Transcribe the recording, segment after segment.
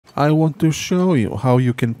I want to show you how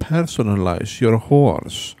you can personalize your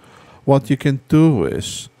horse. What you can do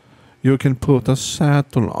is you can put a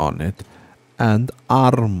saddle on it and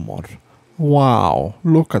armor. Wow,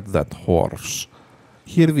 look at that horse.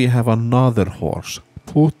 Here we have another horse.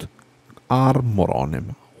 Put armor on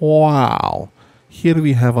him. Wow. Here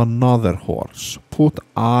we have another horse. Put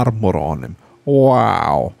armor on him.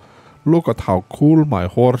 Wow. Look at how cool my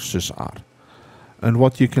horses are. And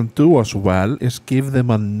what you can do as well is give them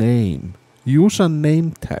a name. Use a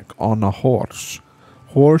name tag on a horse.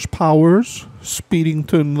 Horse powers,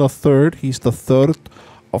 Speedington the third. He's the third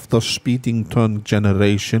of the Speedington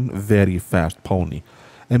generation. Very fast pony.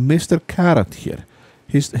 And Mr. Carrot here.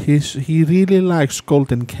 He really likes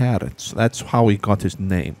golden carrots. That's how he got his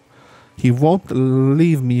name. He won't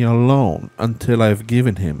leave me alone until I've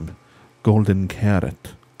given him golden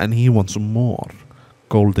carrot. And he wants more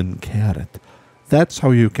golden carrot. That's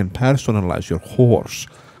how you can personalize your horse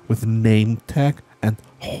with name tag and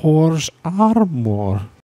horse armor.